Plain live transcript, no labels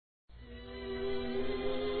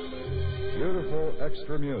wonderful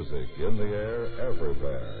extra music in the air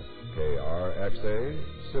everywhere.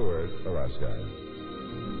 KRXA, Seward, Alaska.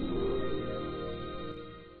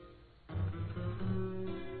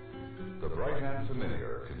 The Bright and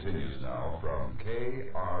Familiar continues now from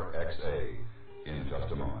KRXA in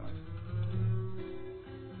just a moment.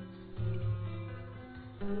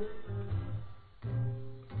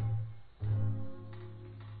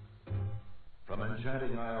 From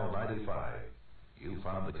Enchanting Isle 95, you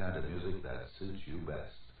found the kind of music that suits you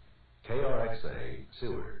best. KRXA,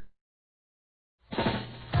 Seward.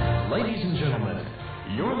 Ladies and gentlemen,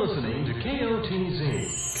 you're listening to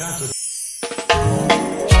KOTZ,